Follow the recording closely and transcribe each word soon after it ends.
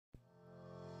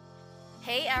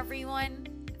Hey everyone,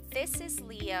 this is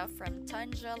Leah from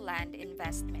Tundra Land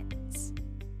Investments.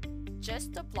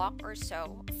 Just a block or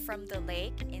so from the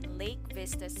lake in Lake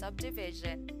Vista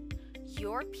Subdivision,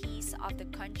 your piece of the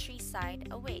countryside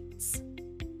awaits.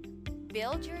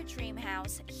 Build your dream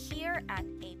house here at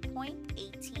a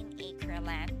 0.18-acre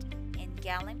land in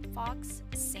Gallant,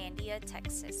 Sandia,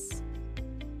 Texas.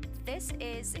 This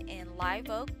is in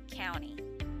Live Oak County.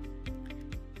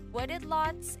 Wooded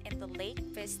lots in the Lake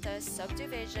Vista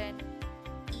subdivision,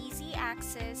 easy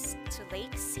access to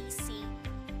Lake CC,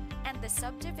 and the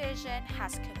subdivision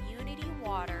has community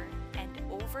water and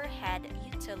overhead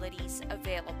utilities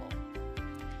available.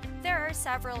 There are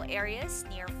several areas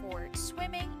near for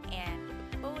swimming and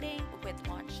boating with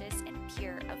launches and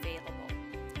pier available.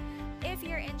 If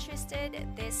you're interested,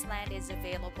 this land is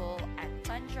available at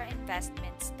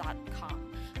tundrainvestments.com.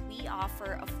 We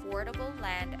offer affordable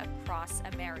land across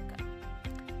America.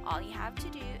 All you have to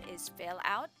do is fill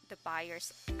out the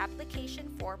buyer's application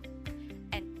form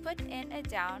and put in a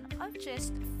down of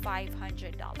just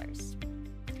 $500.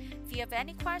 If you have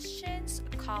any questions,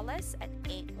 call us at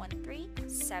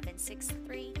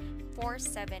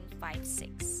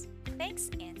 813-763-4756. Thanks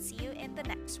and see you in the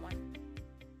next one.